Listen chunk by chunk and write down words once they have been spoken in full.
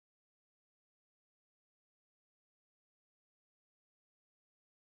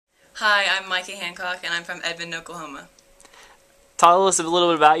Hi, I'm Micha Hancock, and I'm from Edmond, Oklahoma. Tell us a little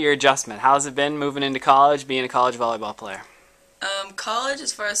bit about your adjustment. How's it been moving into college, being a college volleyball player? College,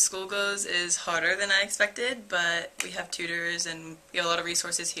 as far as school goes, is harder than I expected, but we have tutors and we have a lot of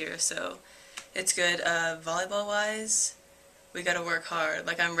resources here, so it's good. Volleyball-wise, we gotta work hard.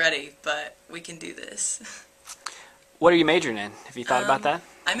 Like, I'm ready, but we can do this. What are you majoring in? Have you thought about that?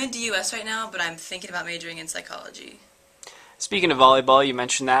 I'm in DUS right now, but I'm thinking about majoring in psychology. Speaking of volleyball, you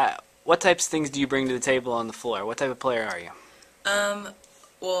mentioned that. What types of things do you bring to the table on the floor? What type of player are you? Um,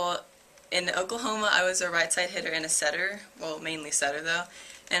 well, in Oklahoma, I was a right side hitter and a setter. Well, mainly setter though.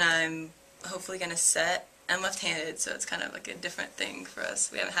 And I'm hopefully gonna set. I'm left-handed, so it's kind of like a different thing for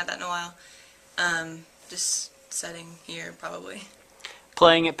us. We haven't had that in a while. Just setting here probably.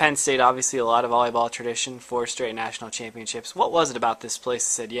 Playing at Penn State, obviously a lot of volleyball tradition, 4 straight national championships. What was it about this place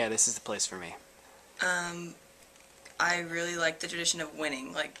that said, yeah, this is the place for me? I really like the tradition of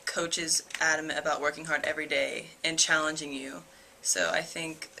winning. Like, coaches adamant about working hard every day and challenging you. So I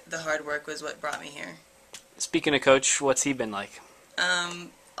think the hard work was what brought me here. Speaking of coach, what's he been like?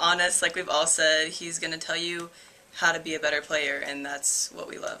 Honest, like we've all said, he's going to tell you how to be a better player, and that's what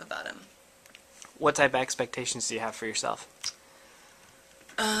we love about him. What type of expectations do you have for yourself?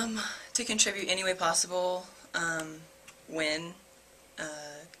 To contribute any way possible, win,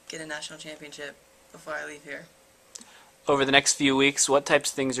 get a national championship before I leave here. Over the next few weeks, what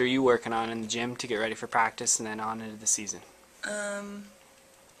types of things are you working on in the gym to get ready for practice and then on into the season? I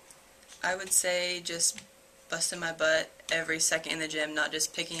would say just busting my butt every second in the gym, not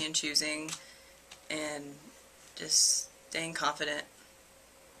just picking and choosing, and just staying confident.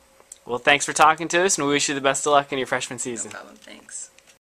 Well, thanks for talking to us, and we wish you the best of luck in your freshman No season. problem, thanks.